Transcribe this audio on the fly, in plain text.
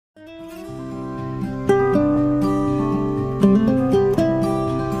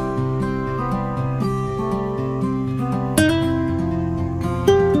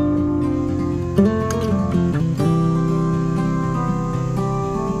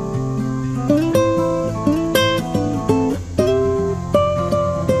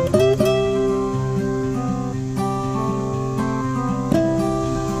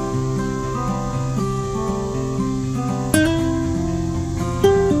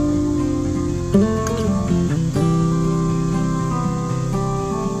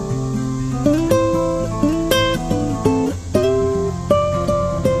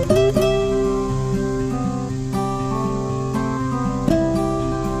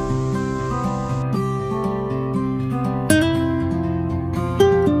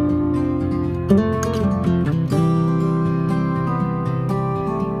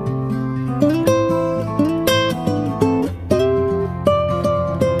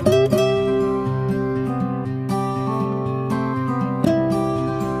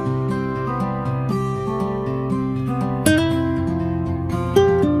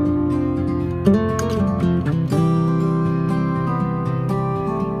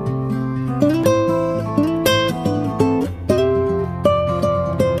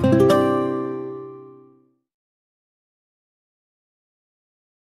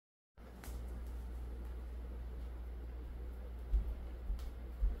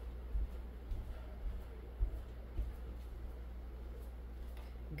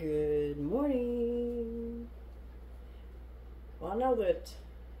Good morning. Well, I know that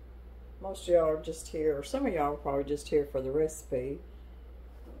most of y'all are just here, or some of y'all are probably just here for the recipe,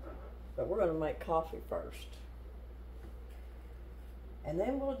 but we're going to make coffee first. And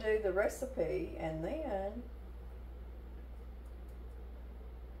then we'll do the recipe, and then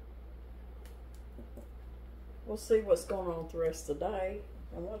we'll see what's going on with the rest of the day,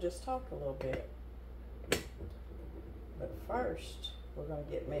 and we'll just talk a little bit. But first, we're going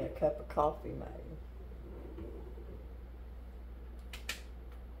to get me a cup of coffee made.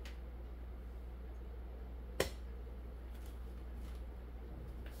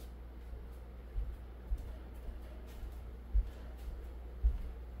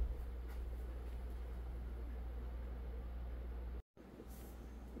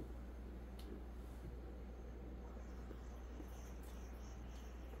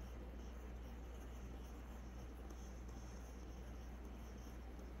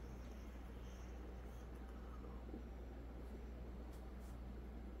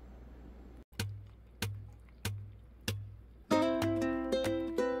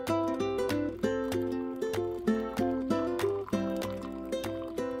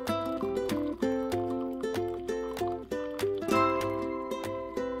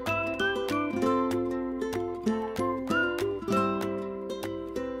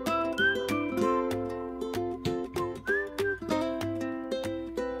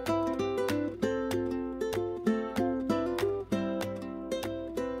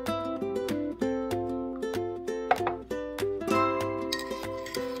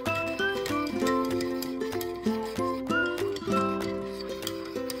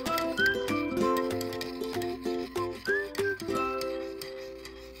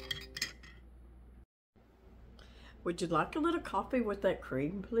 Would you like a little coffee with that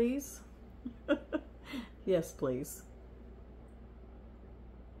cream, please? Yes, please.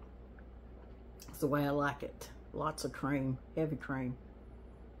 It's the way I like it. Lots of cream, heavy cream.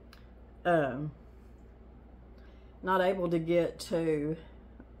 Not able to get to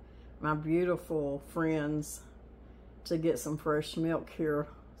my beautiful friends to get some fresh milk here.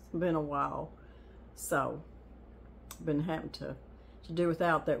 It's been a while. So, been having to do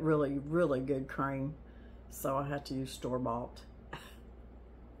without that really, really good cream. So I had to use store-bought.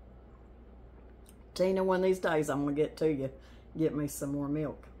 Tina, one of these days I'm going to get to you. Get me some more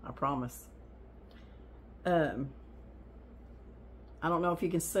milk. I promise. I don't know if you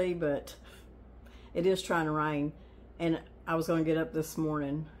can see, but it is trying to rain. And I was going to get up this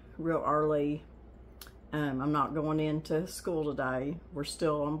morning real early. I'm not going into school today. We're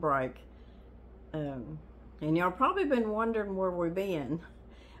still on break. And y'all probably been wondering where we've been.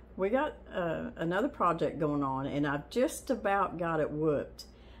 We got another project going on, and I've just about got it whooped.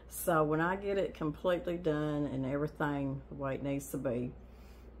 So when I get it completely done and everything the way it needs to be,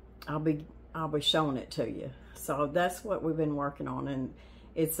 I'll be showing it to you. So that's what we've been working on, and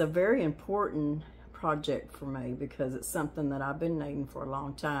it's a very important project for me because it's something that I've been needing for a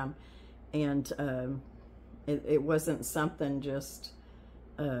long time, and it wasn't something just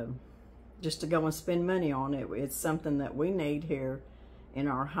to go and spend money on. It's something that we need here in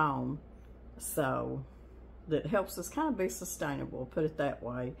our home, so that helps us kind of be sustainable, put it that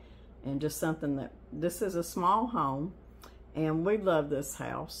way, and just something that, this is a small home, and we love this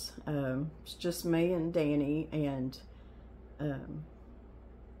house. It's just me and Danny, and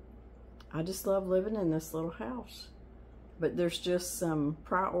I just love living in this little house. But there's just some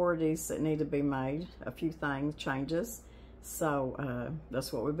priorities that need to be made, a few things, changes, so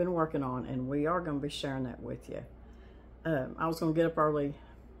that's what we've been working on, and we are going to be sharing that with you. I was going to get up early.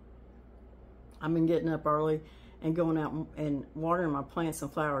 I've been getting up early and going out and watering my plants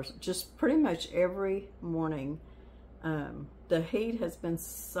and flowers just pretty much every morning. The heat has been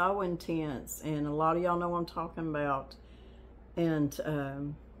so intense, and a lot of y'all know what I'm talking about.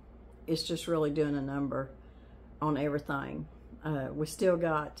 And it's just really doing a number on everything. We still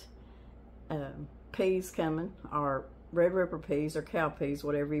got peas coming, or red ripper peas, or cow peas,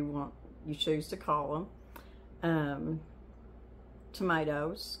 whatever you choose to call them.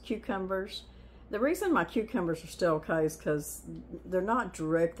 Tomatoes, cucumbers. The reason my cucumbers are still okay is because they're not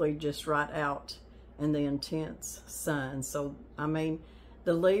directly just right out in the intense sun. So, I mean,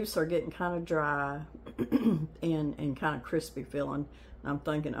 the leaves are getting kind of dry and kind of crispy feeling. I'm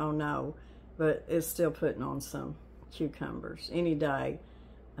thinking, oh no, but it's still putting on some cucumbers any day.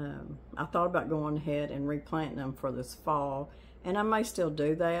 I thought about going ahead and replanting them for this fall, and I may still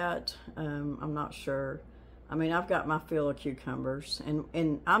do that. I'm not sure. I mean, I've got my fill of cucumbers,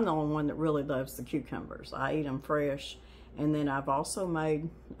 and I'm the only one that really loves the cucumbers. I eat them fresh, and then I've also made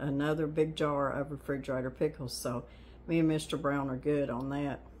another big jar of refrigerator pickles, so me and Mr. Brown are good on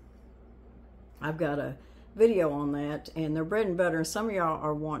that. I've got a video on that, and they're bread and butter, and some of y'all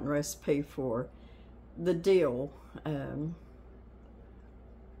are wanting recipe for the dill.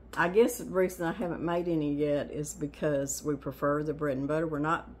 I guess the reason I haven't made any yet is because we prefer the bread and butter.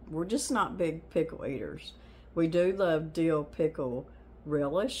 We're just not big pickle eaters. We do love dill pickle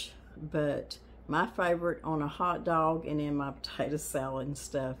relish, but my favorite on a hot dog and in my potato salad and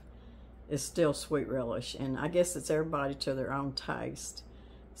stuff is still sweet relish, and I guess it's everybody to their own taste.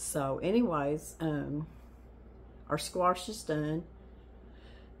 So anyways, our squash is done,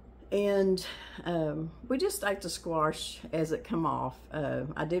 and we just ate the squash as it come off.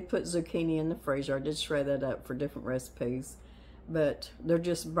 I did put zucchini in the freezer. I did shred that up for different recipes, but they're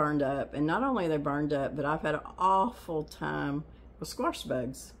just burned up. And not only are they burned up, but I've had an awful time with squash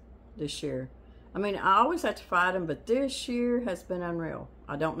bugs this year. I mean, I always have to fight them, but this year has been unreal.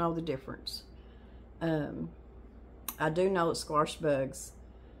 I don't know the difference. I do know that squash bugs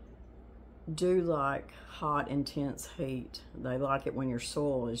do like hot, intense heat. They like it when your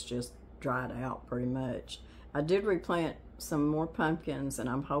soil is just dried out pretty much. I did replant some more pumpkins, and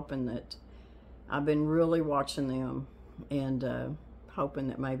I'm hoping that I've been really watching them, and hoping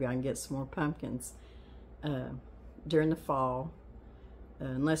that maybe I can get some more pumpkins during the fall.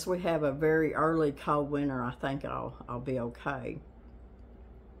 Unless we have a very early cold winter, I think I'll be okay.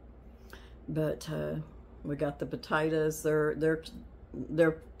 But we got the potatoes.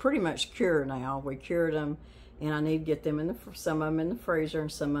 They're pretty much cured now. We cured them, and I need to get them some of them in the freezer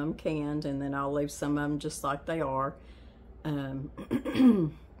and some of them canned, and then I'll leave some of them just like they are.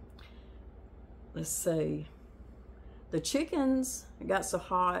 Let's see. The chickens got so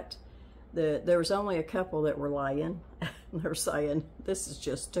hot that there was only a couple that were laying. They're saying, this is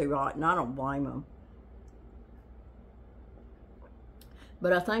just too hot, and I don't blame them.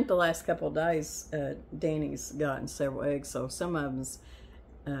 But I think the last couple of days, Danny's gotten several eggs, so some of them's,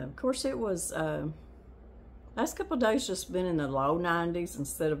 of course it was, last couple of days just been in the low 90s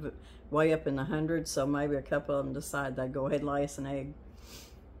instead of way up in the hundreds, so maybe a couple of them decide they'd go ahead and lay us an egg.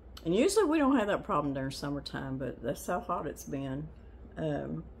 And usually we don't have that problem during summertime, but that's how hot it's been.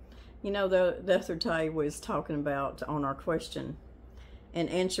 You know, the other day we was talking about on our question and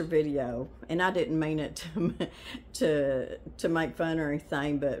answer video, and I didn't mean it to make fun or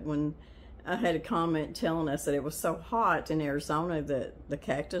anything, but when I had a comment telling us that it was so hot in Arizona that the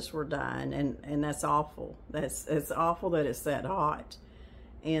cactus were dying, and that's awful. It's awful that it's that hot.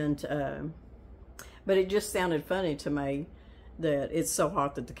 And but it just sounded funny to me that it's so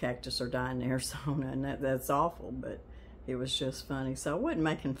hot that the cactus are dying in Arizona, and that's awful, but it was just funny. So I wasn't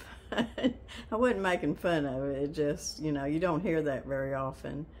making fun. I wasn't making fun of it. It just, you know, you don't hear that very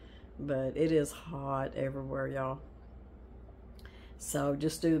often, but it is hot everywhere, y'all. So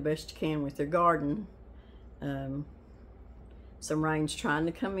just do the best you can with your garden. Some rain's trying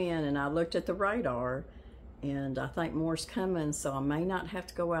to come in, and I looked at the radar, and I think more's coming, so I may not have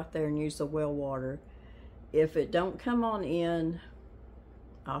to go out there and use the well water. If it don't come on in,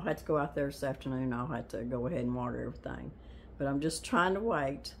 I'll have to go out there this afternoon. I'll have to go ahead and water everything. But I'm just trying to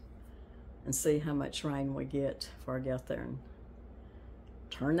wait and see how much rain we get before I get out there and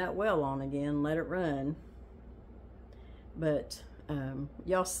turn that well on again, let it run. But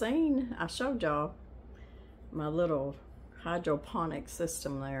y'all seen, I showed y'all my little hydroponic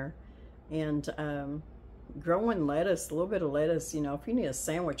system there, and growing lettuce, a little bit of lettuce, you know, if you need a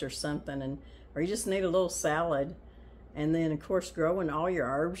sandwich or something, or you just need a little salad. And then, of course, growing all your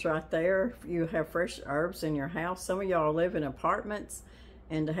herbs right there. If you have fresh herbs in your house, some of y'all live in apartments,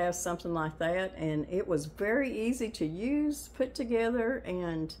 and to have something like that. And it was very easy to use, put together.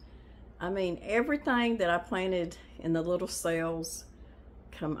 And, I mean, everything that I planted in the little cells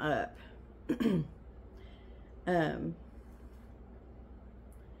come up. And,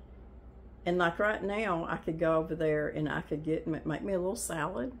 like right now, I could go over there and I could make me a little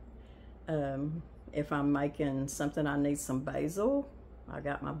salad. If I'm making something, I need some basil. I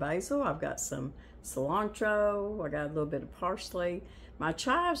got my basil. I've got some cilantro. I got a little bit of parsley. My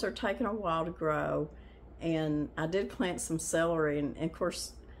chives are taking a while to grow, and I did plant some celery, and of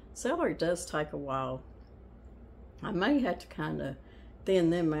course, celery does take a while. I may have to kind of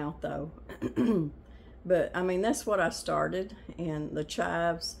thin them out though. But I mean, that's what I started, and the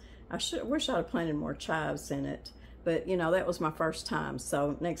chives, wish I'd have planted more chives in it. But, you know, that was my first time.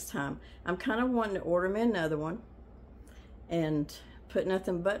 So next time, I'm kind of wanting to order me another one and put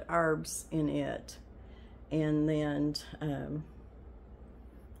nothing but herbs in it. And then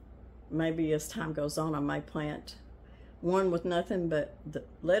maybe as time goes on, I may plant one with nothing but the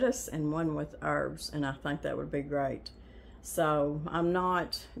lettuce and one with herbs. And I think that would be great. So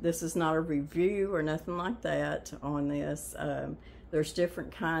this is not a review or nothing like that on this. There's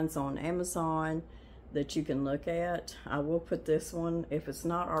different kinds on Amazon that you can look at. I will put this one, if it's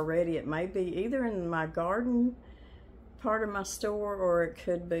not already, it may be either in my garden part of my store, or it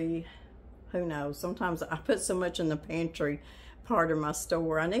could be, who knows. Sometimes I put so much in the pantry part of my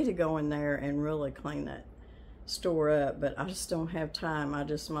store. I need to go in there and really clean that store up, but I just don't have time. I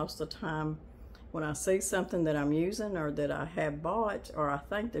just, most of the time, when I see something that I'm using or that I have bought or I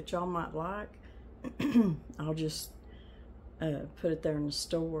think that y'all might like, I'll just put it there in the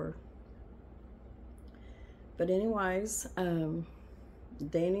store. But anyways,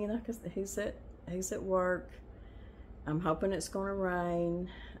 Danny, like I said, he's at work. I'm hoping it's gonna rain.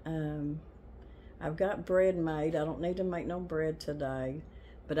 I've got bread made. I don't need to make no bread today,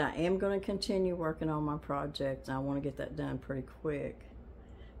 but I am going to continue working on my project, and I want to get that done pretty quick.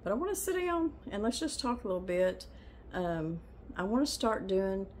 But I want to sit down and let's just talk a little bit. I want to start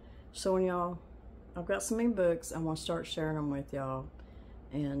showing y'all, I've got so many books, I want to start sharing them with y'all,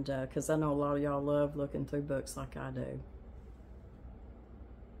 and because I know a lot of y'all love looking through books like I do.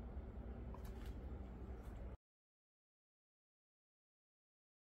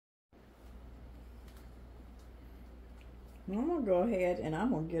 I'm going to go ahead and I'm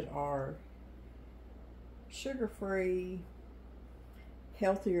going to get our sugar-free,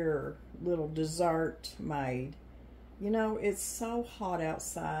 healthier little dessert made. You know, it's so hot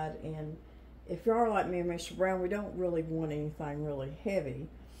outside, and if you are like me and Mr. Brown, we don't really want anything really heavy.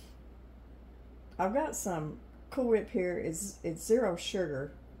 I've got some Cool Whip here. It's 0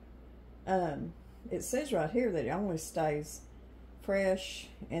 sugar. It says right here that it only stays fresh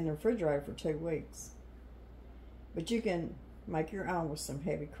in the refrigerator for 2 weeks. But you can make your own with some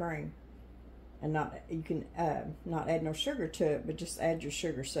heavy cream, and you can not add no sugar to it, but just add your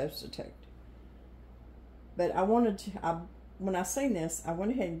sugar substitute. But I wanted to, when I seen this, I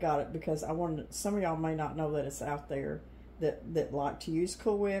went ahead and got it because I wanted, some of y'all may not know that it's out there that like to use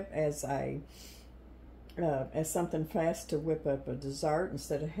Cool Whip as something fast to whip up a dessert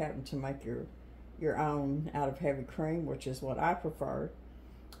instead of having to make your own out of heavy cream, which is what I prefer.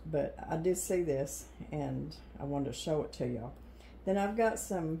 But I did see this and I wanted to show it to y'all. Then I've got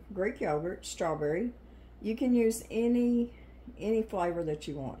some Greek yogurt, strawberry. You can use any flavor that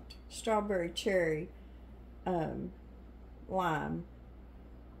you want. Strawberry, cherry, lime,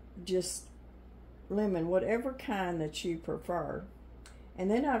 just lemon, whatever kind that you prefer. And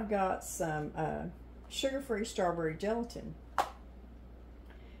then I've got some sugar-free strawberry gelatin.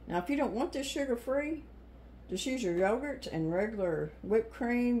 Now if you don't want this sugar-free, just use your yogurt and regular whipped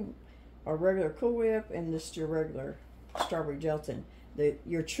cream or regular Cool Whip and just your regular strawberry gelatin.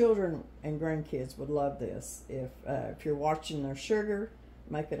 Your children and grandkids would love this. If you're watching their sugar,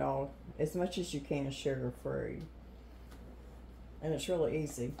 make it all as much as you can sugar-free. And it's really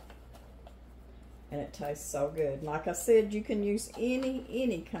easy. And it tastes so good. Like I said, you can use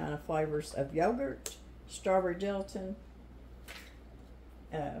any kind of flavors of yogurt, strawberry gelatin,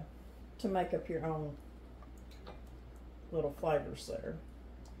 to make up your own little flavors there.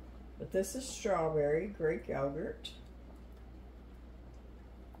 But this is strawberry Greek yogurt.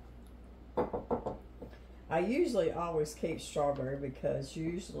 I usually always keep strawberry because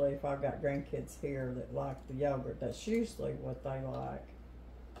usually if I've got grandkids here that like the yogurt, that's usually what they like.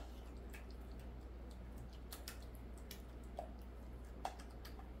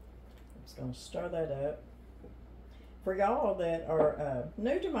 I'm just going to stir that up. For y'all that are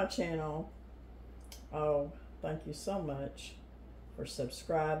new to my channel, oh, thank you so much for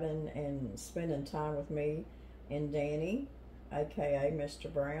subscribing and spending time with me and Danny, aka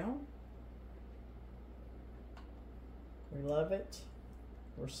Mr. Brown. We love it.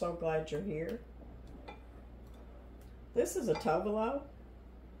 We're so glad you're here. This is a tovolo.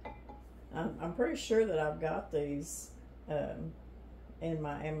 I'm pretty sure that I've got these in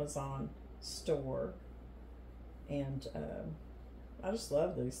my Amazon store. And I just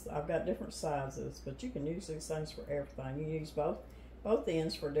love these. I've got different sizes, but you can use these things for everything. You use both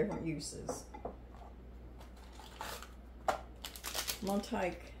ends for different uses. I'm going to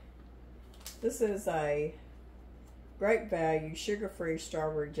take, this is a Great Value sugar-free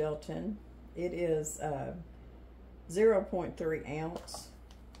strawberry gelatin. It is 0.3 ounce.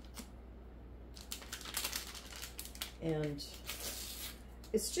 And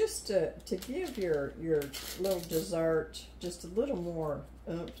it's just to give your little dessert just a little more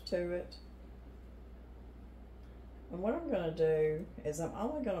oomph to it. And what I'm going to do is I'm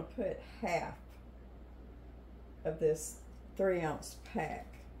only going to put half of this 3-ounce pack.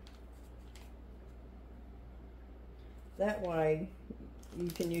 That way you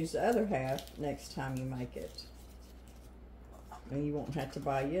can use the other half next time you make it. And you won't have to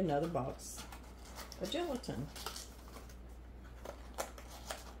buy you another box of gelatin.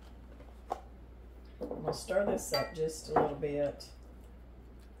 I'm going to stir this up just a little bit.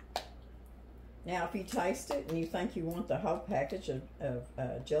 Now, if you taste it and you think you want the whole package of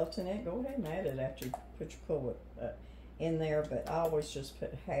gelatin in it, go ahead and add it after you put your Cool Whip in there, but I always just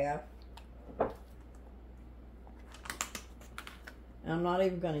put half. And I'm not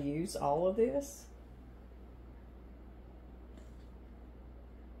even going to use all of this.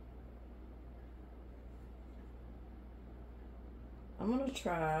 I'm going to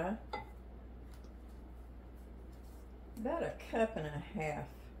try about a cup and a half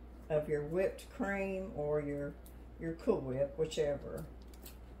of your whipped cream or your Cool Whip, whichever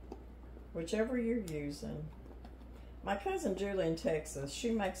you're using. My cousin Julie in Texas,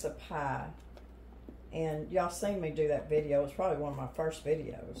 she makes a pie, and y'all seen me do that video. It's probably one of my first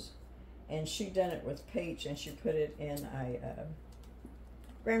videos, and she done it with peach, and she put it in a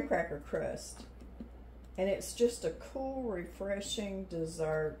graham cracker crust, and it's just a cool, refreshing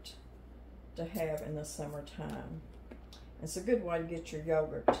dessert to have in the summertime. It's a good way to get your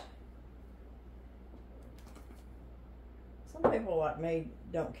yogurt. Some people like me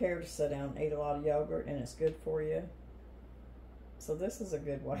don't care to sit down and eat a lot of yogurt, and it's good for you. So this is a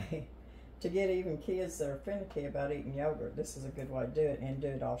good way to get even kids that are finicky about eating yogurt. This is a good way to do it, and do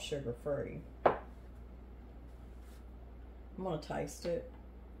it all sugar-free. I'm going to taste it.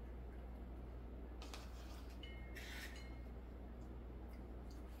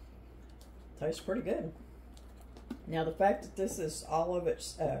 Tastes pretty good. Now, the fact that this is all of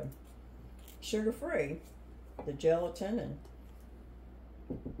it's sugar-free, the gelatin and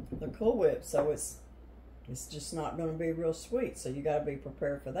the Cool Whip, so it's just not going to be real sweet, so you got to be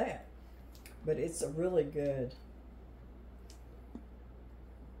prepared for that. But it's a really good,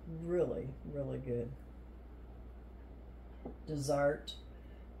 really good dessert.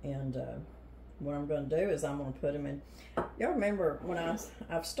 And what I'm going to do is I'm going to put them in. Y'all remember when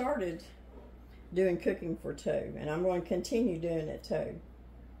I've started doing cooking for two, and I'm going to continue doing it too.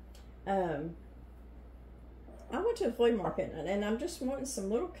 I went to the flea market, and I'm just wanting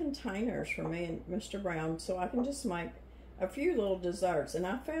some little containers for me and Mr. Brown so I can just make a few little desserts. And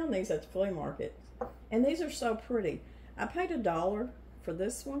I found these at the flea market, and these are so pretty. I paid $1 for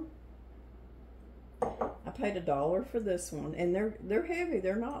this one. I paid $1 for this one, and they're heavy.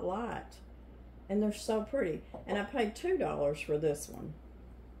 They're not light, and they're so pretty. And I paid $2 for this one.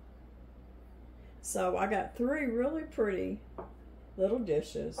 So I got 3 really pretty little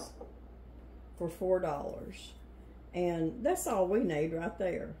dishes for $4. And that's all we need right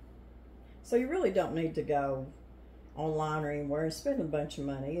there. So you really don't need to go online or anywhere and spend a bunch of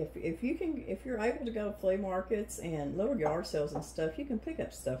money. If you're able to go to flea markets and little yard sales and stuff, you can pick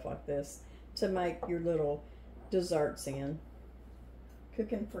up stuff like this to make your little desserts in.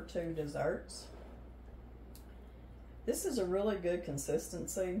 Cooking for two desserts. This is a really good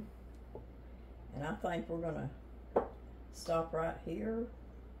consistency, and I think we're gonna stop right here.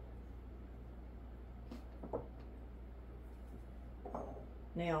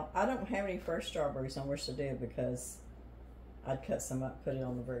 Now, I don't have any fresh strawberries. I wish I did, because I'd cut some up, put it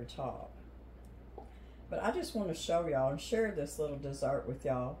on the very top. But I just want to show y'all and share this little dessert with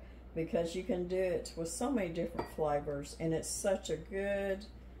y'all, because you can do it with so many different flavors, and it's such a good,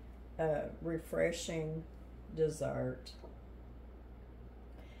 refreshing dessert.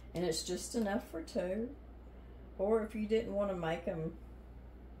 And it's just enough for two. Or if you didn't want to make them,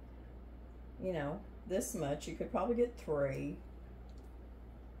 you know, this much, you could probably get 3.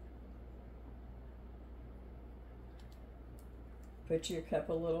 Put you a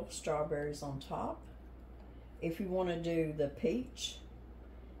couple little strawberries on top. If you want to do the peach,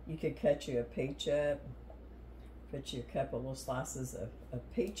 you could cut you a peach up. Put you a couple little slices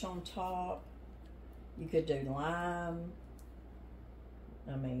of peach on top. You could do lime.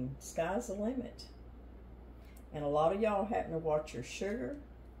 I mean, sky's the limit. And a lot of y'all happen to watch your sugar,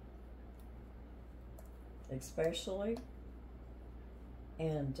 especially.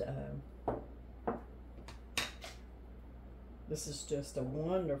 And this is just a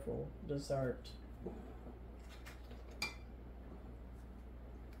wonderful dessert.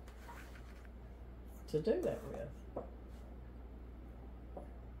 To do that with.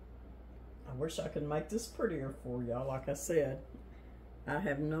 I wish I could make this prettier for y'all. Like I said, I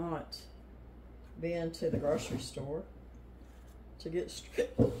have not been to the grocery store to get,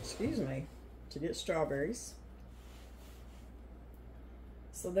 excuse me, to get strawberries.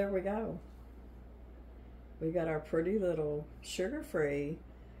 So there we go. We got our pretty little sugar-free,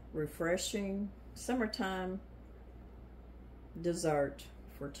 refreshing summertime dessert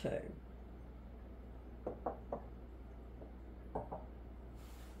for two.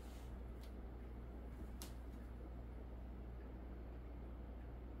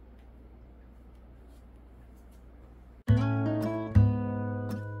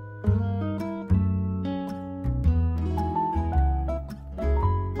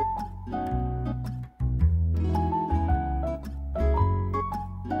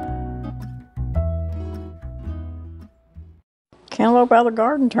 cantaloupe out of the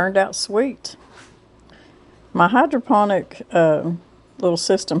garden turned out sweet. My hydroponic little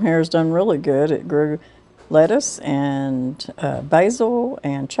system here has done really good. It grew lettuce and basil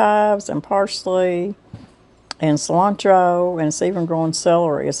and chives and parsley and cilantro, and it's even growing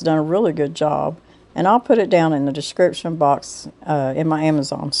celery. It's done a really good job. And I'll put it down in the description box in my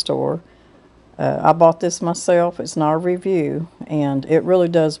Amazon store. I bought this myself. It's not a review, and it really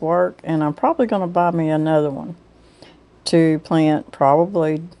does work. And I'm probably going to buy me another one to plant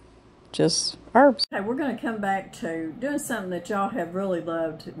probably just herbs. Okay, we're going to come back to doing something that y'all have really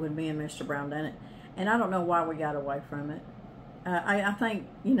loved when me and Mr. Brown done it. And I don't know why we got away from it. I think,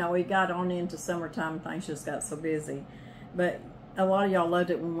 you know, we got on into summertime and things just got so busy. But a lot of y'all loved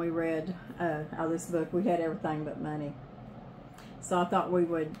it when we read out of this book, We Had Everything But Money. So I thought we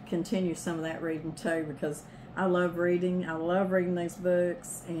would continue some of that reading too, because I love reading. I love reading these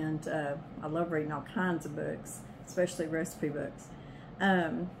books, and I love reading all kinds of books, especially recipe books.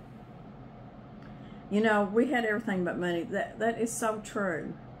 You know, we had everything but money. That is so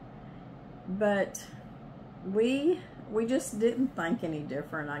true. But we just didn't think any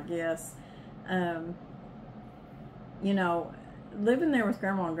different, I guess. You know, living there with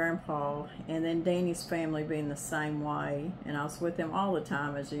Grandma and Grandpa, and then Danny's family being the same way, and I was with them all the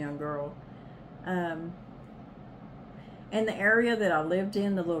time as a young girl. And the area that I lived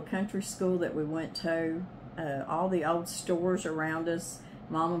in, the little country school that we went to, all the old stores around us,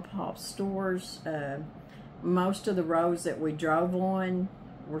 mom and pop stores, most of the roads that we drove on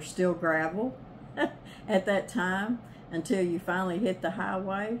were still gravel at that time until you finally hit the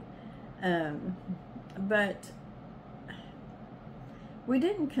highway. But we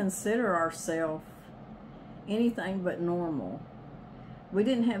didn't consider ourselves anything but normal. We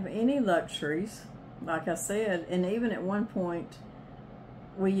didn't have any luxuries, like I said, and even at one point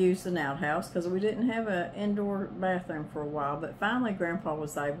we used an outhouse because we didn't have an indoor bathroom for a while. But finally Grandpa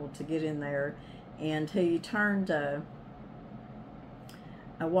was able to get in there, and he turned a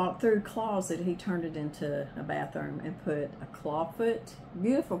walk-through closet, he turned it into a bathroom and put a clawfoot,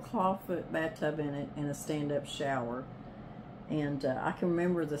 beautiful clawfoot bathtub in it, and a stand-up shower. And I can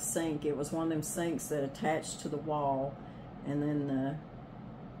remember the sink. It was one of them sinks that attached to the wall, and then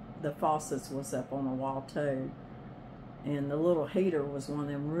the faucets was up on the wall too. And the little heater was one of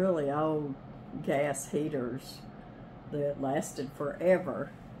them really old gas heaters that lasted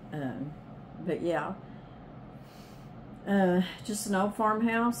forever. But yeah, just an old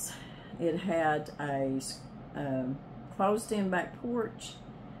farmhouse. It had a closed-in back porch.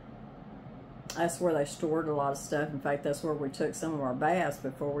 That's where they stored a lot of stuff. In fact, that's where we took some of our baths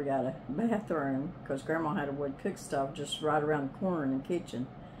before we got a bathroom, because Grandma had a wood cook stove just right around the corner in the kitchen.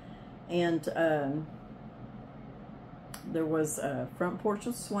 And there was a front porch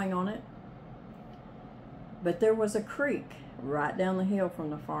with a swing on it. But there was a creek right down the hill from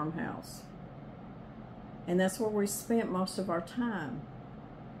the farmhouse. And that's where we spent most of our time.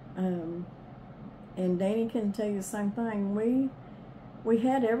 And Danny can tell you the same thing. We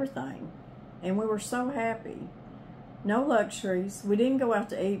had everything. And we were so happy. No luxuries. We didn't go out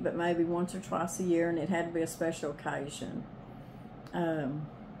to eat but maybe once or twice a year, and it had to be a special occasion.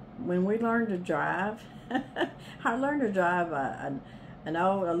 When we learned to drive, I learned to drive a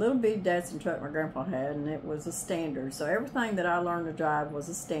little bitty Datsun truck my grandpa had, and it was a standard. So everything that I learned to drive was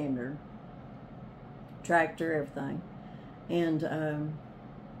a standard. Tractor, everything. And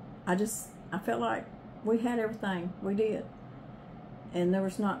I felt like we had everything. We did. And there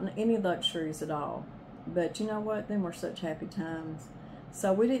was not any luxuries at all. But you know what? Them were such happy times.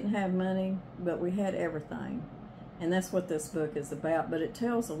 So we didn't have money, but we had everything. And that's what this book is about. But it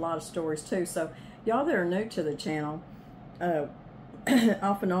tells a lot of stories too. So y'all that are new to the channel,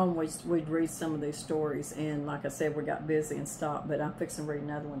 off and on we'd read some of these stories. And like I said, we got busy and stopped. But I'm fixing to read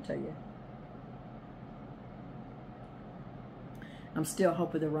another one to you. I'm still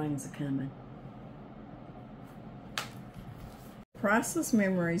hoping the rains are coming. Priceless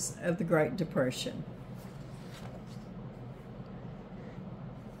Memories of the Great Depression.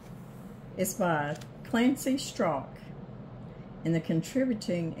 It's by Clancy Strock, and the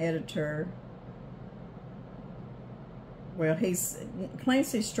contributing editor, well,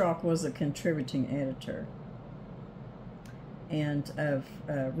 Clancy Strock was a contributing editor and of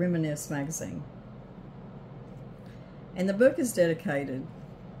Reminisce magazine. And the book is dedicated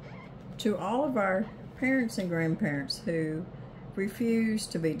to all of our parents and grandparents who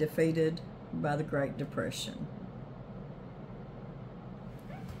refused to be defeated by the Great Depression.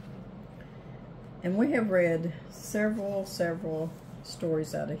 And we have read several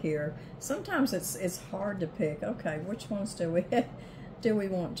stories out of here. Sometimes it's hard to pick, okay, which ones do we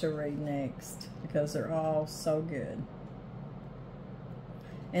want to read next, because they're all so good.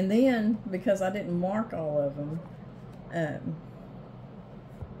 And then, because I didn't mark all of them,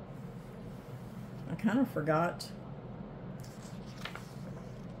 I kind of forgot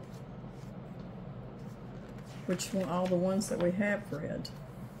which one, all the ones that we have read.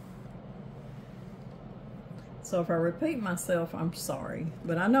 So if I repeat myself, I'm sorry.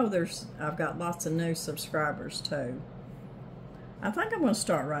 But I know I've got lots of new subscribers too. I think I'm going to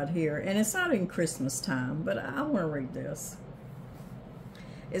start right here. And it's not in Christmas time, but I want to read this.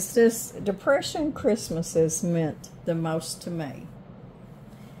 It says, Depression Christmases meant the most to me.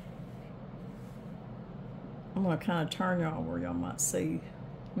 I'm going to kind of turn y'all where y'all might see,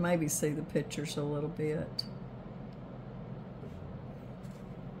 maybe see the pictures a little bit.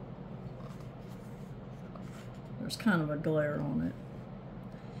 There's kind of a glare on it.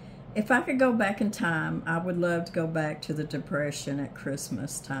 If I could go back in time, I would love to go back to the Depression at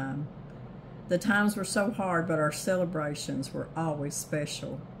Christmas time. The times were so hard, but our celebrations were always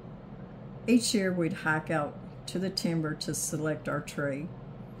special. Each year we'd hike out to the timber to select our tree.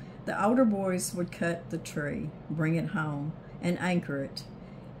 The older boys would cut the tree, bring it home, and anchor it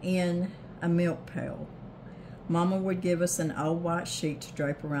in a milk pail. Mama would give us an old white sheet to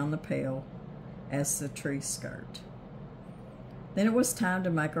drape around the pail as the tree skirt. Then it was time to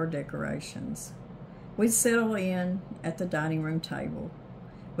make our decorations. We'd settle in at the dining room table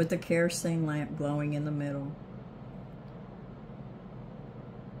with the kerosene lamp glowing in the middle.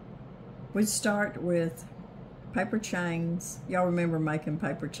 We'd start with paper chains. Y'all remember making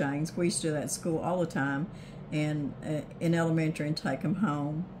paper chains? We used to do that at school all the time, and in elementary, and take them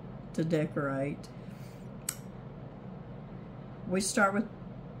home to decorate. We start with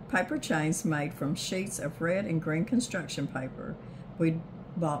paper chains made from sheets of red and green construction paper we'd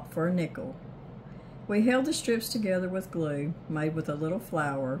bought for a nickel. We held the strips together with glue made with a little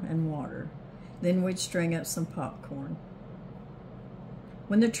flour and water. Then we'd string up some popcorn.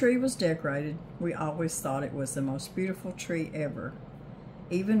 When the tree was decorated, we always thought it was the most beautiful tree ever,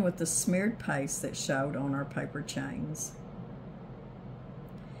 even with the smeared paste that showed on our paper chains.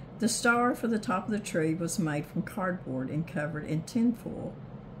 The star for the top of the tree was made from cardboard and covered in tinfoil.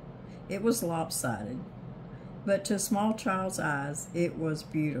 It was lopsided, but to a small child's eyes, it was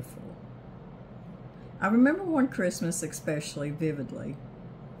beautiful. I remember one Christmas especially vividly.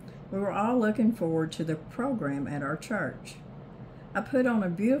 We were all looking forward to the program at our church. I put on a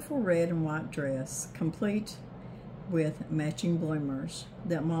beautiful red and white dress, complete with matching bloomers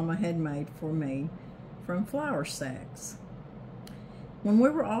that Mama had made for me from flour sacks. When we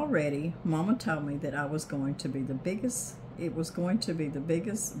were all ready, Mama told me that it was going to be the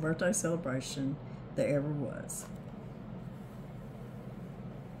biggest birthday celebration there ever was.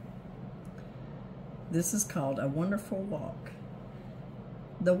 This is called A Wonderful Walk.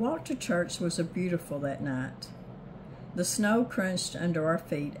 The walk to church was beautiful that night. The snow crunched under our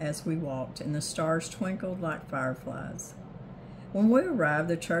feet as we walked, and the stars twinkled like fireflies. When we arrived,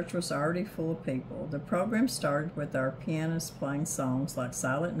 the church was already full of people. The program started with our pianist playing songs like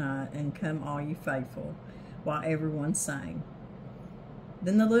Silent Night and Come All You Faithful, while everyone sang.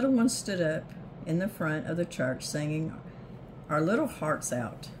 Then the little ones stood up in the front of the church singing Our Little Hearts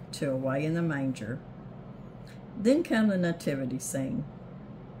Out to Away in the Manger. Then came the nativity scene.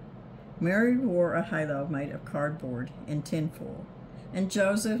 Mary wore a halo made of cardboard and tinfoil, and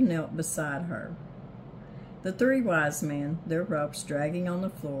Joseph knelt beside her. The three wise men, their robes dragging on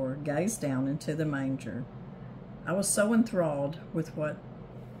the floor, gazed down into the manger. I was so enthralled with what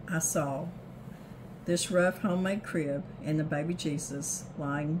I saw, this rough homemade crib and the baby Jesus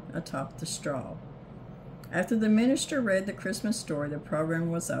lying atop the straw. After the minister read the Christmas story, the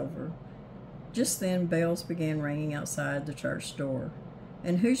program was over. Just then, bells began ringing outside the church door.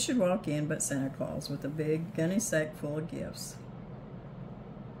 And who should walk in but Santa Claus with a big gunny sack full of gifts.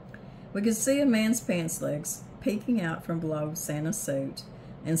 We could see a man's pants legs peeking out from below Santa's suit,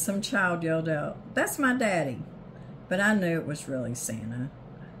 and some child yelled out, "That's my daddy!" But I knew it was really Santa.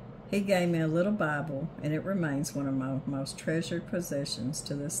 He gave me a little Bible, and it remains one of my most treasured possessions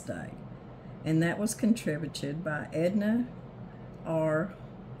to this day. And that was contributed by Edna R.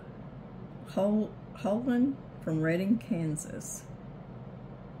 Holman from Redding, Kansas.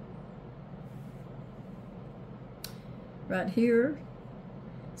 Right here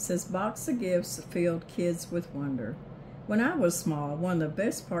says, box of gifts filled kids with wonder. When I was small, one of the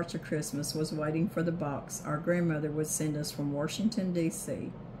best parts of Christmas was waiting for the box our grandmother would send us from Washington,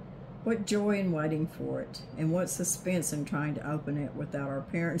 D.C. What joy in waiting for it, and what suspense in trying to open it without our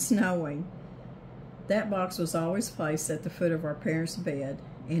parents knowing. That box was always placed at the foot of our parents' bed,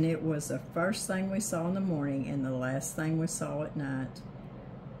 and it was the first thing we saw in the morning and the last thing we saw at night.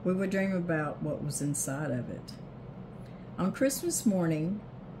 We would dream about what was inside of it. On Christmas morning,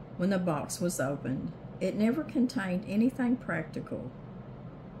 when the box was opened. It never contained anything practical.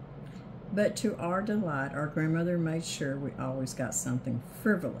 But to our delight, our grandmother made sure we always got something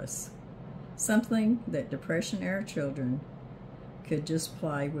frivolous, something that Depression-era children could just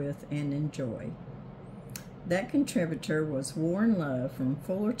play with and enjoy. That contributor was Warren Love from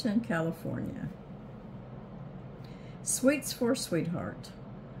Fullerton, California. Sweets for a Sweetheart.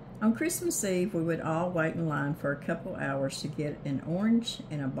 On Christmas Eve, we would all wait in line for a couple hours to get an orange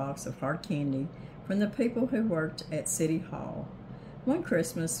and a box of hard candy from the people who worked at City Hall. One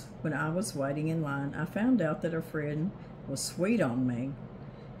Christmas, when I was waiting in line, I found out that a friend was sweet on me.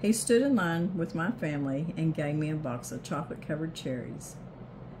 He stood in line with my family and gave me a box of chocolate-covered cherries.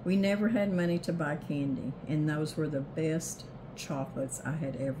 We never had money to buy candy, and those were the best chocolates I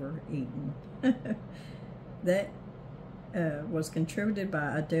had ever eaten. That was contributed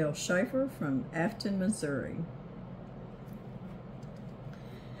by Adele Schaefer from Afton, Missouri.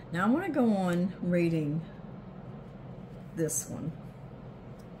 Now I want to go on reading this one.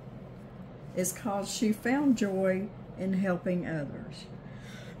 It's called She Found Joy in Helping Others.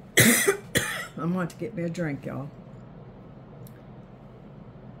 I'm going to get me a drink, y'all.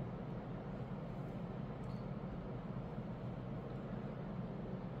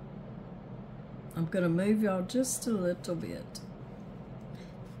 I'm going to move y'all just a little bit.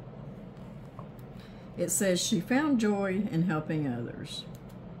 It says, she found joy in helping others.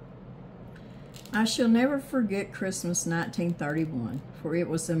 I shall never forget Christmas 1931, for it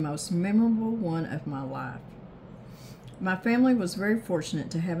was the most memorable one of my life. My family was very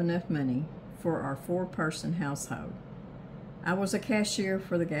fortunate to have enough money for our 4-person household. I was a cashier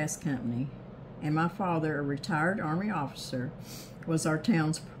for the gas company, and my father, a retired Army officer, was our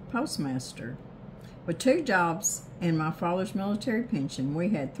town's postmaster. With 2 jobs and my father's military pension, we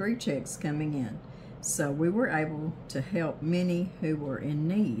had 3 checks coming in, so we were able to help many who were in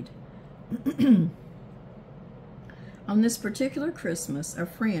need. On this particular Christmas, a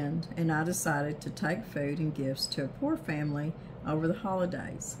friend and I decided to take food and gifts to a poor family over the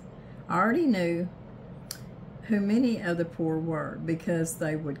holidays. I already knew who many of the poor were because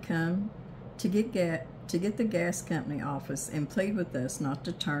they would come to get the gas company office and plead with us not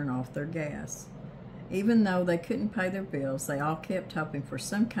to turn off their gas. Even though they couldn't pay their bills, they all kept hoping for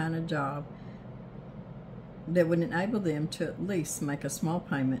some kind of job that would enable them to at least make a small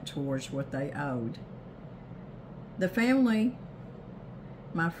payment towards what they owed. The family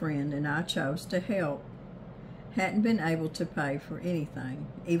my friend and I chose to help hadn't been able to pay for anything,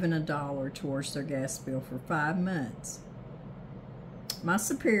 even $1 towards their gas bill for 5 months. My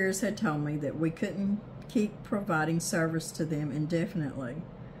superiors had told me that we couldn't keep providing service to them indefinitely.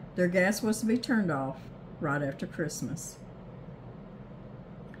 Their gas was to be turned off right after Christmas.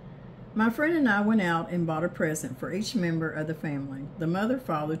 My friend and I went out and bought a present for each member of the family, the mother,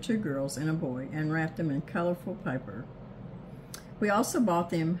 father, 2 girls, and a boy, and wrapped them in colorful paper. We also bought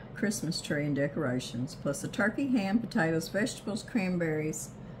them Christmas tree and decorations, plus a turkey, ham, potatoes, vegetables,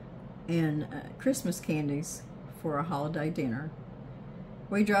 cranberries, and Christmas candies for a holiday dinner.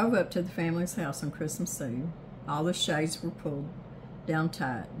 We drove up to the family's house on Christmas Eve. All the shades were pulled down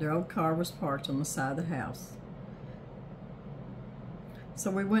tight. Their old car was parked on the side of the house.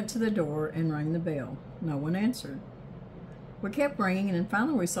 So we went to the door and rang the bell. No one answered. We kept ringing, and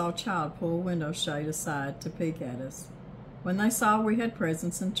finally we saw a child pull a window shade aside to peek at us. When they saw we had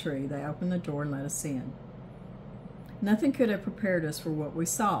presents and tree, they opened the door and let us in. Nothing could have prepared us for what we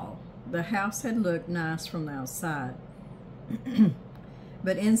saw. The house had looked nice from the outside,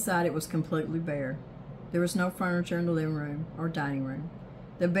 but inside it was completely bare. There was no furniture in the living room or dining room.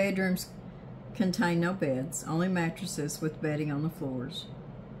 The bedrooms contained no beds, only mattresses with bedding on the floors.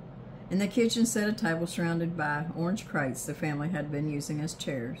 In the kitchen sat a table surrounded by orange crates the family had been using as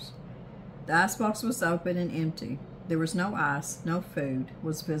chairs. The icebox was open and empty. There was no ice, no food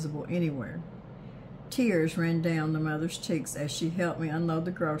was visible anywhere. Tears ran down the mother's cheeks as she helped me unload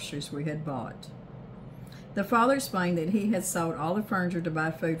the groceries we had bought. The father explained that he had sold all the furniture to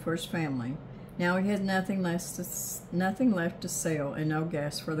buy food for his family. Now he had nothing left to sell and no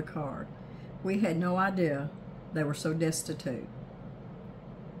gas for the car. We had no idea they were so destitute.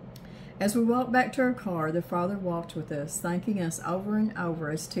 As we walked back to our car, the father walked with us, thanking us over and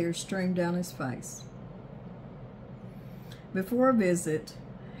over as tears streamed down his face. Before our visit,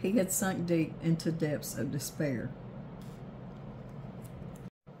 he had sunk deep into depths of despair.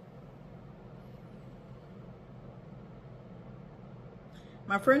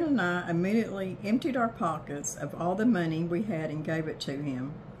 My friend and I immediately emptied our pockets of all the money we had and gave it to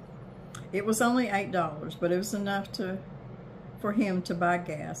him. It was only $8, but it was enough for him to buy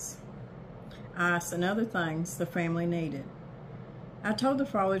gas, ice, and other things the family needed. I told the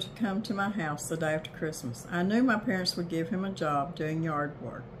father to come to my house the day after Christmas. I knew my parents would give him a job doing yard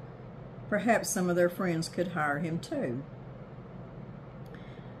work. Perhaps some of their friends could hire him too.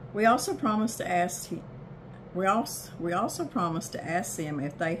 We also promised to ask them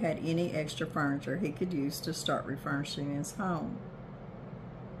if they had any extra furniture he could use to start refurnishing his home.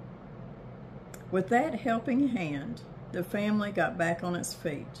 With that helping hand, the family got back on its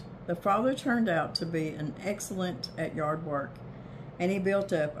feet. The father turned out to be an excellent at yard work, and he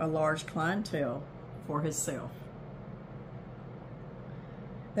built up a large clientele for himself.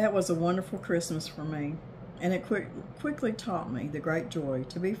 That was a wonderful Christmas for me, and it quickly taught me the great joy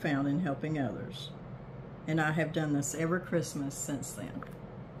to be found in helping others. And I have done this every Christmas since then.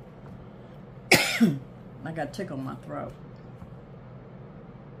 I got a tickle in my throat.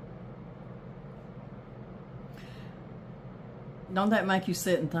 Don't that make you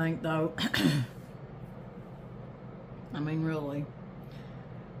sit and think, though? I mean, really.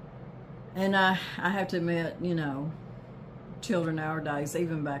 And I have to admit, you know, children nowadays,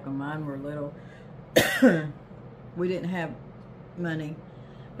 even back when mine were little, we didn't have money,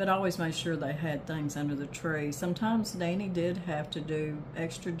 but I always made sure they had things under the tree. Sometimes Danny did have to do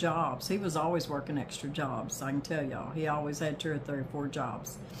extra jobs. He was always working extra jobs, I can tell y'all. He always had 2 or 3 or 4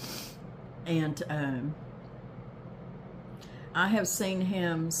 jobs. And I have seen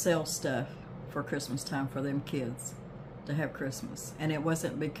him sell stuff for Christmas time for them kids to have Christmas. And it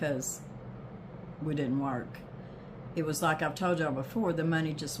wasn't because we didn't work. It was like I've told y'all before, the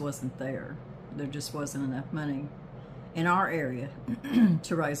money just wasn't there. There just wasn't enough money in our area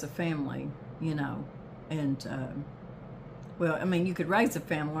to raise a family, you know. And, well, I mean, you could raise a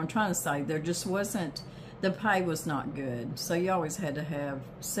family. I'm trying to say there just wasn't, the pay was not good. So you always had to have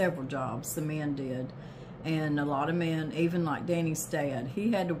several jobs, the men did. And a lot of men, even like Danny's dad,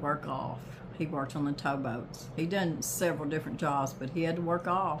 he had to work off. He worked on the towboats. He done several different jobs, but he had to work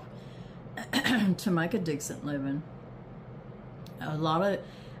off to make a decent living. A lot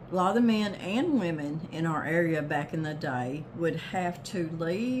of the men and women in our area back in the day would have to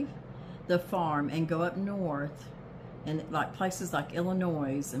leave the farm and go up north, and like places like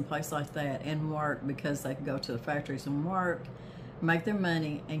Illinois and places like that, and work because they could go to the factories and work, make their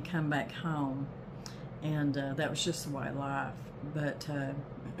money, and come back home. And that was just the way of life. But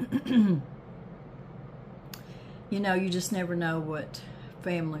you know, you just never know what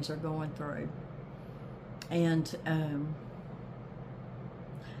families are going through. And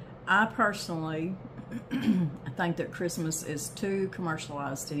I personally I think that Christmas is too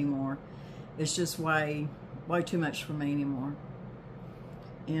commercialized anymore. It's just way too much for me anymore.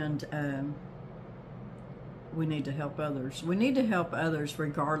 And we need to help others. We need to help others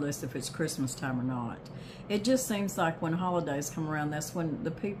regardless if it's Christmas time or not. It just seems like when holidays come around, that's when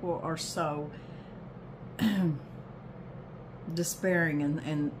the people are so despairing,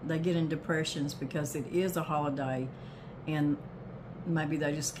 and they get in depressions because it is a holiday, and maybe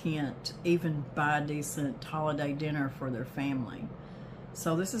they just can't even buy a decent holiday dinner for their family.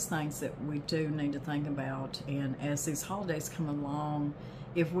 So this is things that we do need to think about. And as these holidays come along,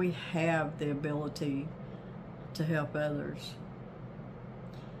 if we have the ability to help others,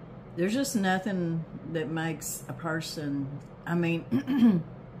 there's just nothing that makes a person, I mean,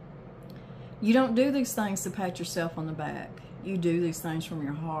 you don't do these things to pat yourself on the back. You do these things from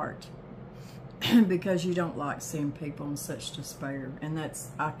your heart because you don't like seeing people in such despair. And that's,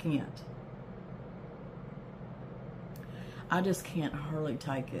 I can't. I just can't hardly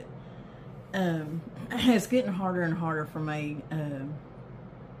take it. It's getting harder and harder for me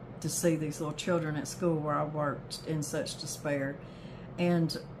to see these little children at school where I worked in such despair.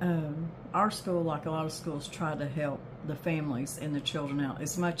 And our school, like a lot of schools, try to help the families and the children out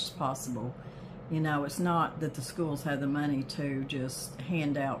as much as possible. You know, it's not that the schools have the money to just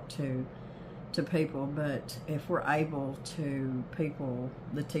hand out to people, but if we're able to, people,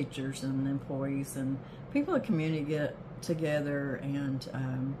 the teachers and the employees and people in the community get together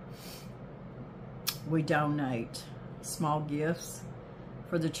and we donate small gifts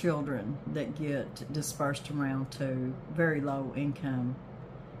for the children that get dispersed around to very low income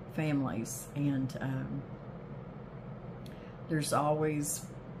families. And there's always,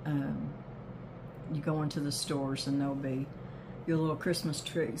 you go into the stores and there'll be your little Christmas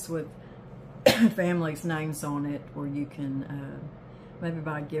trees with families' names on it, where you can maybe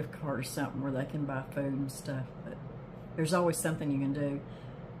buy a gift card or something where they can buy food and stuff. But there's always something you can do.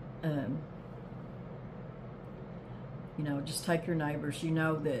 You know, just take your neighbors. You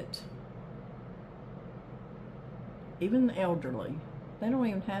know that even the elderly, they don't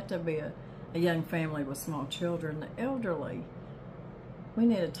even have to be a young family with small children. The elderly, we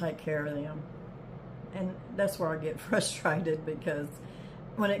need to take care of them. and that's where I get frustrated, because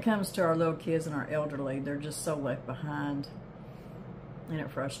when it comes to our little kids and our elderly, they're just so left behind, and it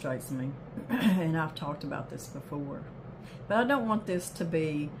frustrates me. And I've talked about this before, but I don't want this to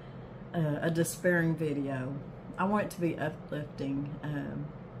be a despairing video. I want it to be uplifting.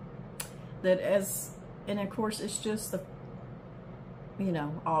 And of course, it's just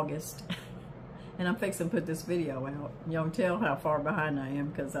August, and I'm fixing to put this video out. You can tell how far behind I am,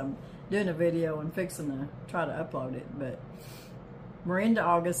 because I'm doing a video and fixing to try to upload it. But we're into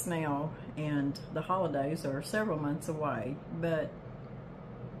August now, and the holidays are several months away. But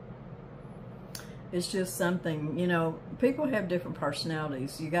it's just something, people have different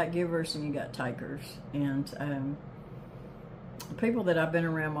personalities. You got givers and you got takers. And people that I've been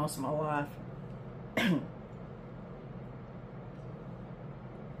around most of my life,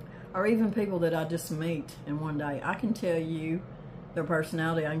 or even people that I just meet in one day, I can tell you their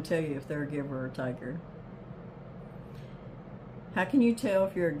personality. I can tell you if they're a giver or a taker. How can you tell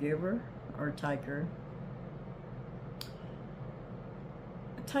if you're a giver or a taker?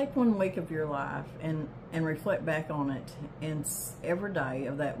 Take 1 week of your life and reflect back on it, and every day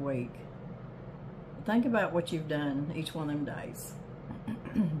of that week, think about what you've done each one of them days.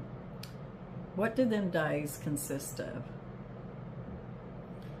 What did them days consist of?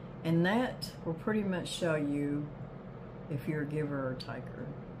 And that will pretty much show you if you're a giver or a taker.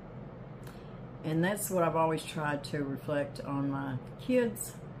 And that's what I've always tried to reflect on my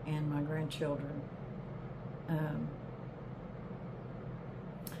kids and my grandchildren.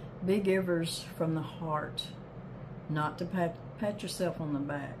 Be givers from the heart, not to pat yourself on the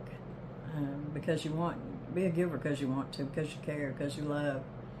back, because you want. Be a giver because you want to, because you care, because you love.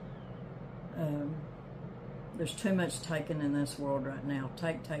 There's too much taking in this world right now.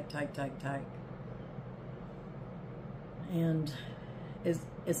 Take. And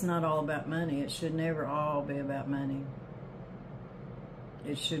it's not all about money. It should never all be about money.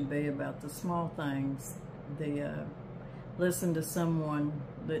 It should be about the small things. Listen to someone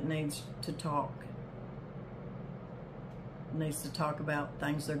that needs to talk about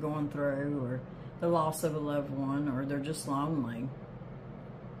things they're going through, or the loss of a loved one, or they're just lonely.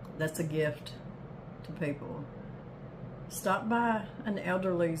 That's a gift to people. Stop by an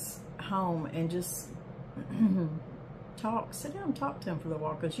elderly's home and just talk. Sit down and talk to them for a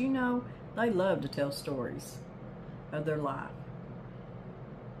while, because they love to tell stories of their life.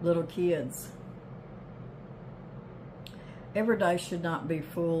 Little kids. Every day should not be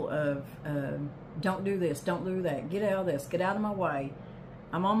full of, don't do this, don't do that, get out of this, get out of my way,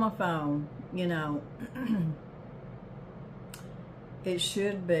 I'm on my phone, It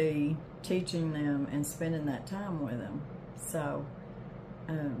should be teaching them and spending that time with them. So,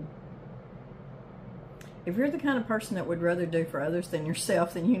 if you're the kind of person that would rather do for others than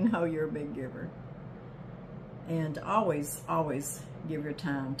yourself, then you're a big giver. And always, always give your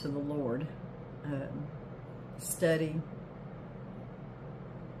time to the Lord. Study.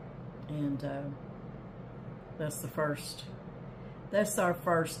 And that's our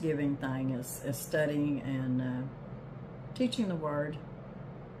first giving thing, is studying and teaching the Word.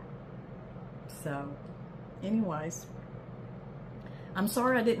 So, anyways, I'm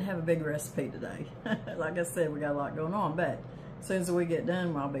sorry I didn't have a big recipe today. Like I said, we got a lot going on, but as soon as we get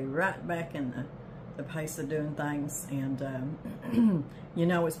done, I'll be right back in the pace of doing things. And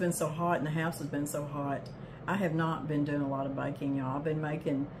it's been so hot, and the house has been so hot. I have not been doing a lot of baking, y'all. I've been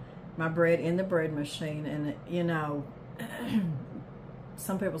making my bread in the bread machine, and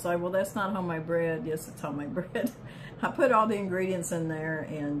some people say, well, that's not homemade bread. Yes, it's homemade bread. I put all the ingredients in there,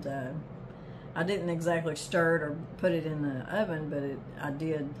 and I didn't exactly stir it or put it in the oven, but I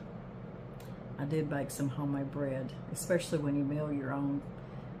did bake some homemade bread, especially when you mill your own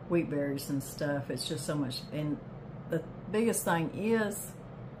wheat berries and stuff. It's just so much. And the biggest thing is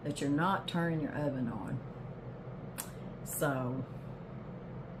that you're not turning your oven on. So,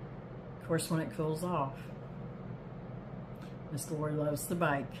 of course, when it cools off, Miss Lori loves to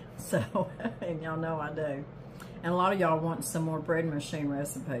bake. So, and y'all know I do. And a lot of y'all want some more bread machine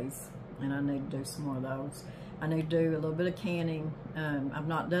recipes, and I need to do some more of those. I need to do a little bit of canning. I've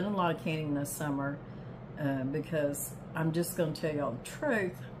not done a lot of canning this summer because I'm just going to tell y'all the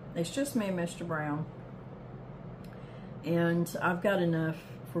truth. It's just me and Mr. Brown, and I've got enough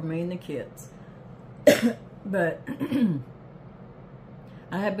for me and the kids. But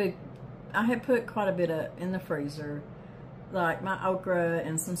I had put quite a bit in the freezer, like my okra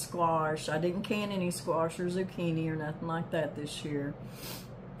and some squash. I didn't can any squash or zucchini or nothing like that this year.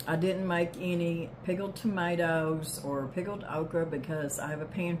 I didn't make any pickled tomatoes or pickled okra because I have a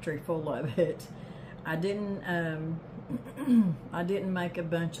pantry full of it. I didn't make a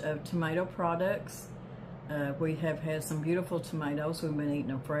bunch of tomato products We have had some beautiful tomatoes. We've been eating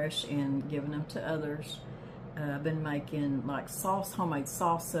them fresh and giving them to others. I've been making like sauce, homemade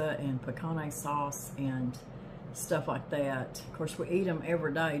salsa and picante sauce and stuff like that. Of course, we eat them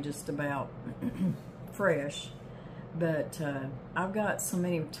every day, just about fresh. But I've got so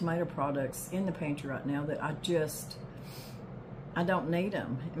many tomato products in the pantry right now that I don't need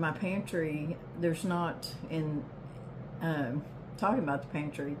them. In my pantry, there's not, talking about the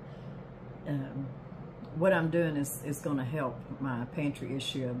pantry, what I'm doing is going to help my pantry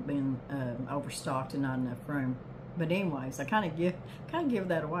issue of being overstocked and not enough room. But anyways, I kind of give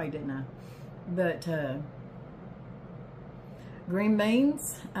that away, didn't I? But green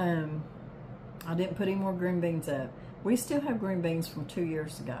beans, I didn't put any more green beans up. We still have green beans from 2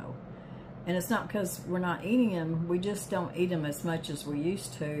 years ago. And it's not because we're not eating them, we just don't eat them as much as we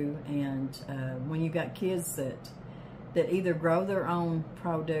used to. And when you got kids that either grow their own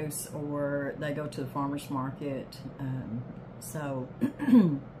produce or they go to the farmer's market.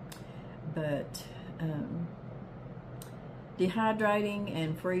 But dehydrating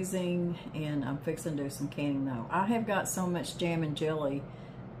and freezing, and I'm fixing to do some canning though. I have got so much jam and jelly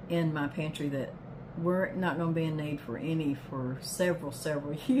in my pantry that we're not going to be in need for any for several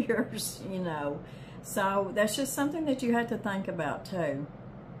years, you know. So that's just something that you have to think about too.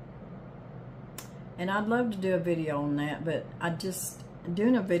 And I'd love to do a video on that, but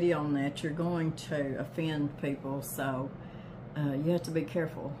doing a video on that, you're going to offend people, so you have to be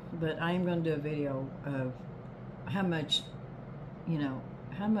careful. But I am going to do a video of how much, you know,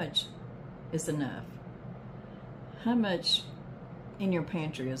 how much is enough. How much in your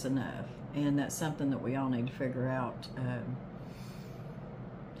pantry is enough. And that's something that we all need to figure out.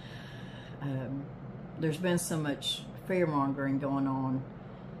 There's been so much fear-mongering going on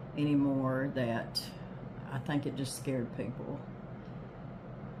anymore that I think it just scared people.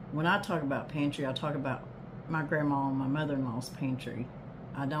 When I talk about pantry, I talk about my grandma and my mother-in-law's pantry.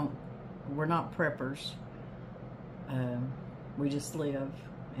 We're not preppers. We just live,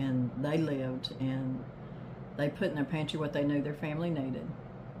 and they lived, and they put in their pantry what they knew their family needed.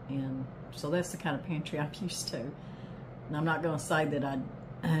 And so that's the kind of pantry I'm used to. And I'm not going to say that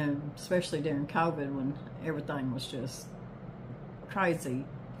especially during COVID when everything was just crazy,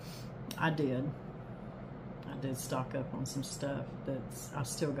 I did stock up on some stuff that I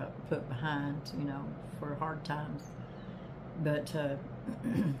still got put behind, you know, for hard times. But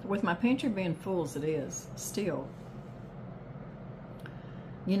with my pantry being full as it is, still,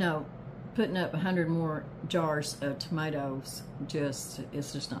 you know, putting up 100 more jars of tomatoes,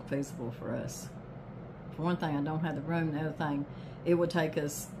 it's just not feasible for us. For one thing, I don't have the room. The other thing, it would take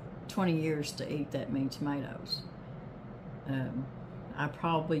us 20 years to eat that many tomatoes. I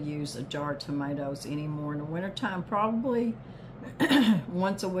probably use a jar of tomatoes anymore in the wintertime, probably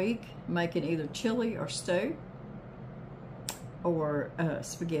once a week, making either chili or stew or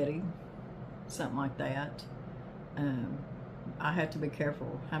spaghetti, something like that. I have to be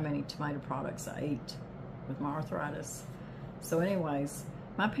careful how many tomato products I eat with my arthritis. So anyways,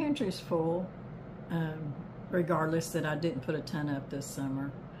 my pantry is full, regardless that I didn't put a ton up this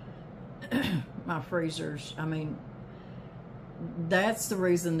summer. My freezers, I mean, that's the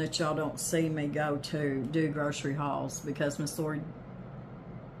reason that y'all don't see me go to do grocery hauls, because Miss Lori,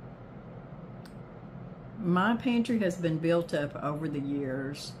 my pantry has been built up over the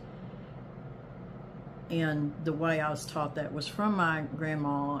years. And the way I was taught that was from my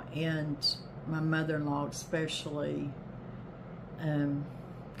grandma and my mother-in-law especially,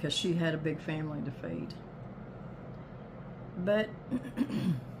 because she had a big family to feed. But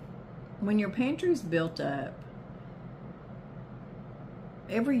when your pantry's built up,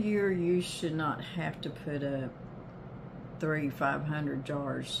 every year you should not have to put up 300-500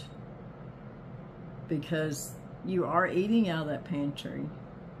 jars, because you are eating out of that pantry,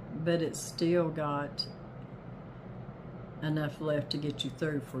 but it's still got enough left to get you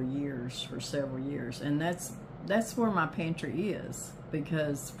through for years, for several years. And that's where my pantry is,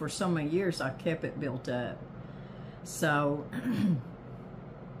 because for so many years I kept it built up. So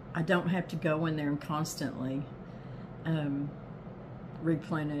I don't have to go in there and constantly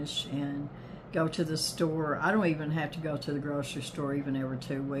replenish and go to the store. I don't even have to go to the grocery store even every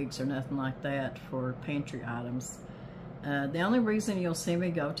 2 weeks or nothing like that for pantry items. The only reason you'll see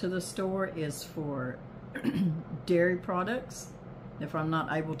me go to the store is for dairy products, if I'm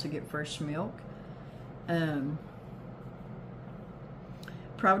not able to get fresh milk.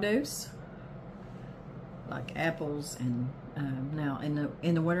 Produce, like apples, and now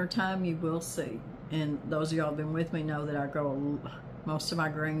in the winter time you will see, and those of y'all who've been with me know that I grow most of my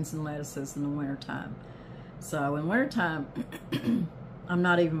greens and lettuces in the winter time. So in winter time I'm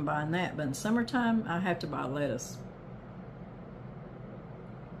not even buying that. But in summertime, I have to buy lettuce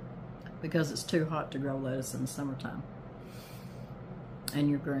because it's too hot to grow lettuce in the summertime. And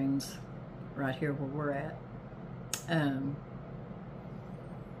your greens right here where we're at.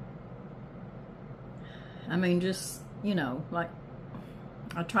 I mean, just, you know, like,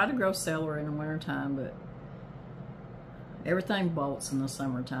 I try to grow celery in the wintertime, but everything bolts in the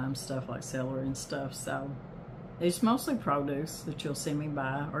summertime, stuff like celery and stuff. So it's mostly produce that you'll see me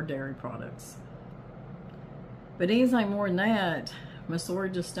buy, or dairy products. But anything more than that, Miss Lori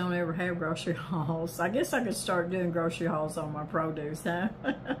just don't ever have grocery hauls. I guess I could start doing grocery hauls on my produce, huh?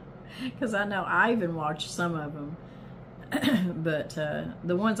 Because I know I even watch some of them. But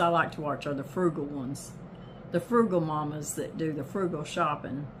the ones I like to watch are the frugal ones. The frugal mamas that do the frugal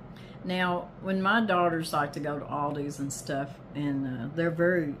shopping. Now, when my daughters like to go to Aldi's and stuff, and they're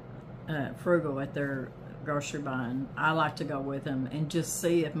very frugal at their grocery buying, I like to go with them and just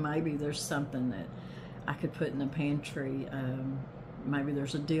see if maybe there's something that I could put in the pantry. Maybe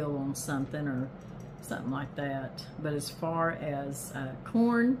there's a deal on something or something like that. But as far as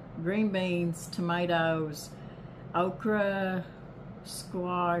corn, green beans, tomatoes, okra,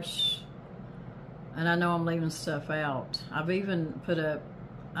 squash, and I know I'm leaving stuff out. I've even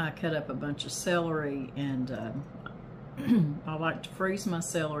I cut up a bunch of celery, and I like to freeze my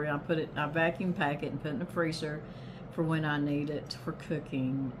celery. I vacuum pack it and put it in the freezer for when I need it for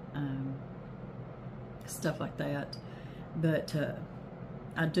cooking, stuff like that. But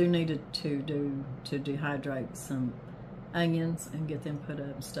I do need to dehydrate some onions and get them put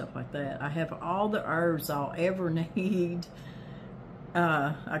up and stuff like that. I have all the herbs I'll ever need.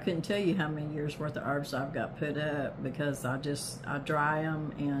 I couldn't tell you how many years worth of herbs I've got put up, because I dry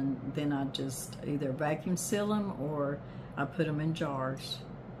them and then I just either vacuum seal them or I put them in jars.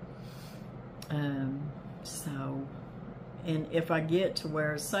 So, and if I get to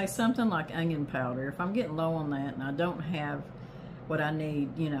where, say something like onion powder, if I'm getting low on that and I don't have what I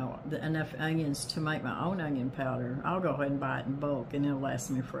need, you know, enough onions to make my own onion powder, I'll go ahead and buy it in bulk and it'll last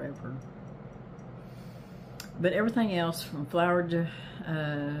me forever. But everything else, from flour to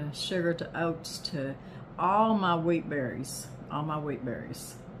sugar to oats to all my wheat berries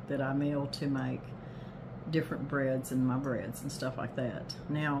that I mill to make different breads and my breads and stuff like that.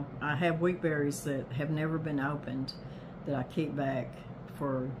 Now, I have wheat berries that have never been opened that I keep back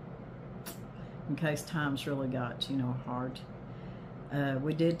for, in case times really got, you know, hard.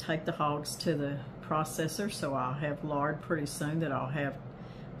 We did take the hogs to the processor, so I'll have lard pretty soon that I'll have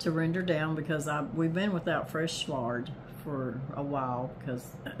to render down, because we've been without fresh lard for a while because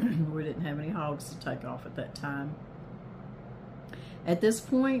we didn't have any hogs to take off at that time. At this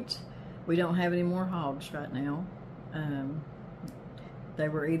point, we don't have any more hogs right now. They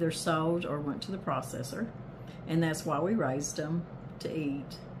were either sold or went to the processor, and that's why we raised them to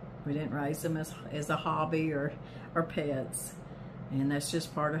eat. We didn't raise them as a hobby or pets, and that's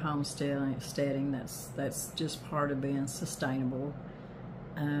just part of homesteading. That's just part of being sustainable.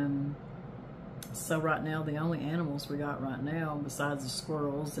 So right now, the only animals we got right now, besides the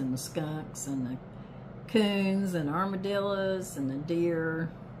squirrels and the skunks and the coons and armadillos and the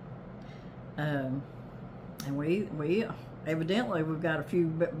deer, and we evidently we've got a few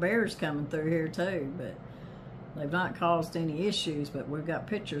bears coming through here too, but they've not caused any issues. But we've got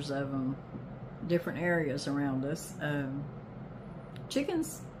pictures of them, different areas around us.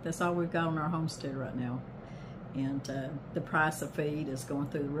 Chickens, that's all we've got on our homestead right now. And the price of feed is going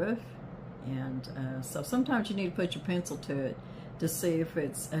through the roof, and so sometimes you need to put your pencil to it to see if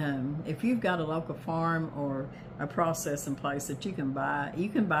it's if you've got a local farm or a processing place that you can buy. You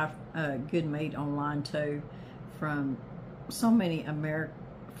can buy good meat online too, from so many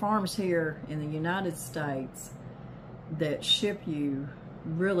farms here in the United States that ship you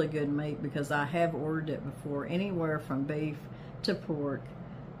really good meat, because I have ordered it before, anywhere from beef to pork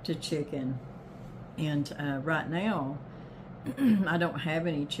to chicken. And right now, I don't have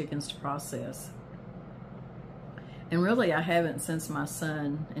any chickens to process. And really, I haven't since my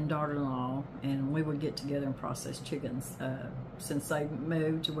son and daughter-in-law, and we would get together and process chickens. Since they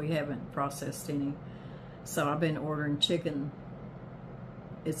moved, we haven't processed any. So I've been ordering chicken.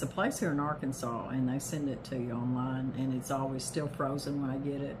 It's a place here in Arkansas, and they send it to you online, and it's always still frozen when I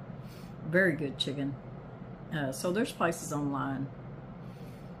get it. Very good chicken. So there's places online.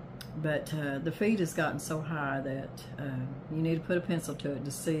 But the feed has gotten so high that you need to put a pencil to it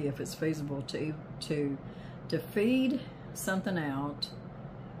to see if it's feasible to feed something out,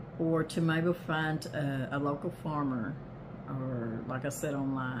 or to maybe find a local farmer, or like I said,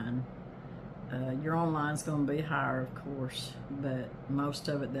 online. Your online is going to be higher, of course, but most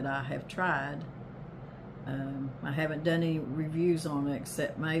of it that I have tried I haven't done any reviews on it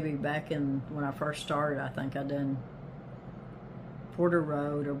except maybe back in when I first started. I think I done Porter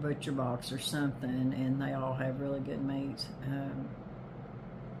Road or Butcher Box or something, and they all have really good meat.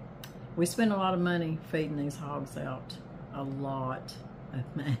 We spend a lot of money feeding these hogs out, a lot of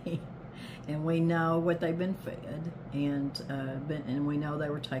money, and we know what they've been fed, and we know they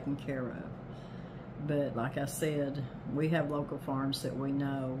were taken care of. But like I said, we have local farms that we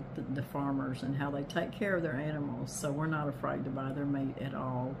know, the farmers, and how they take care of their animals, so we're not afraid to buy their meat at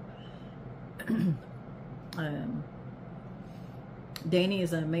all. Danny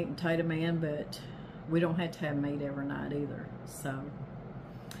is a meat and potato man, but we don't have to have meat every night either. So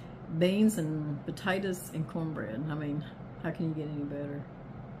beans and potatoes and cornbread, I mean, how can you get any better?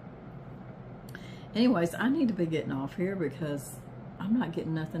 Anyways, I need to be getting off here because I'm not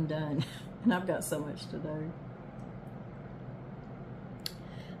getting nothing done. And I've got so much to do.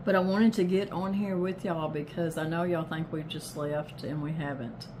 But I wanted to get on here with y'all because I know y'all think we've just left, and we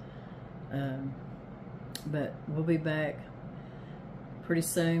haven't. But we'll be back pretty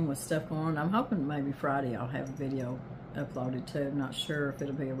soon with stuff going on. I'm hoping maybe Friday I'll have a video uploaded too. I'm not sure if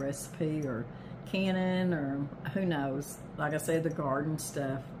it'll be a recipe or canning or who knows. Like I said, the garden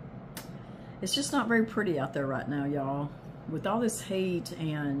stuff. It's just not very pretty out there right now, y'all. With all this heat,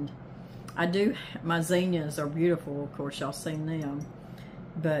 and my zinnias are beautiful, of course, y'all seen them,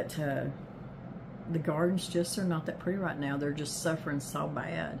 but the gardens just are not that pretty right now. They're just suffering so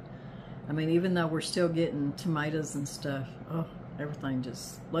bad. I mean, even though we're still getting tomatoes and stuff, oh, everything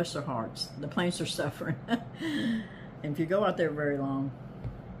just, bless their hearts. The plants are suffering. And if you go out there very long,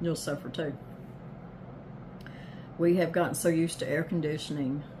 you'll suffer too. We have gotten so used to air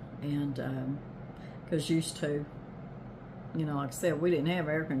conditioning, and because used to, you know, like I said, we didn't have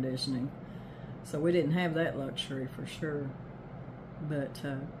air conditioning, so we didn't have that luxury for sure. But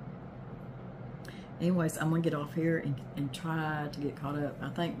anyways, I'm gonna get off here and try to get caught up. I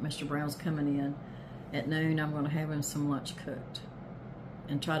think Mr. Brown's coming in at noon. I'm gonna have him some lunch cooked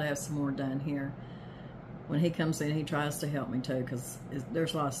and try to have some more done here. When he comes in, he tries to help me too, because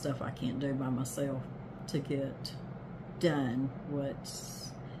there's a lot of stuff I can't do by myself to get done what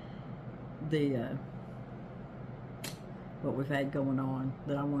we've had going on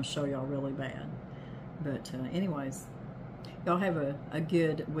that I want to show y'all really bad. But anyways, y'all have a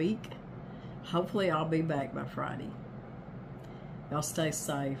good week. Hopefully I'll be back by Friday. Y'all stay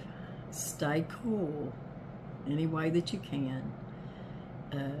safe, stay cool any way that you can.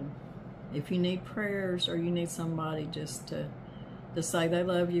 If you need prayers or you need somebody just to say they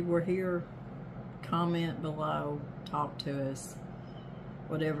love you, we're here. Comment below, talk to us,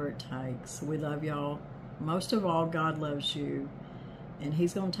 whatever it takes. We love y'all. Most of all, God loves you, and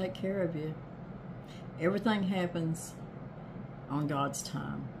He's going to take care of you. Everything happens on God's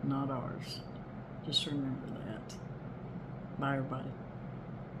time, not ours. Just remember that. Bye, everybody.